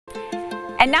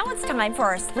And now it's time for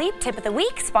our sleep tip of the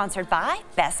week, sponsored by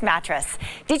Best Mattress.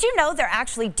 Did you know there are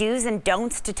actually do's and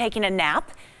don'ts to taking a nap?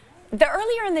 The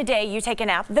earlier in the day you take a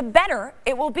nap, the better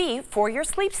it will be for your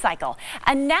sleep cycle.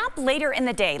 A nap later in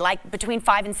the day, like between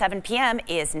 5 and 7 p.m.,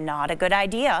 is not a good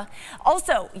idea.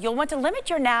 Also, you'll want to limit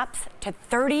your naps to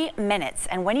 30 minutes.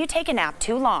 And when you take a nap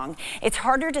too long, it's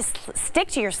harder to stick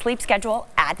to your sleep schedule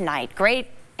at night. Great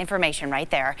information right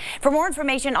there. For more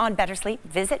information on better sleep,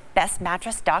 visit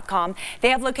bestmattress.com. They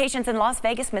have locations in Las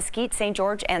Vegas, Mesquite, St.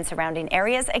 George, and surrounding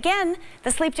areas. Again,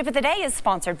 the sleep tip of the day is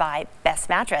sponsored by Best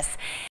Mattress.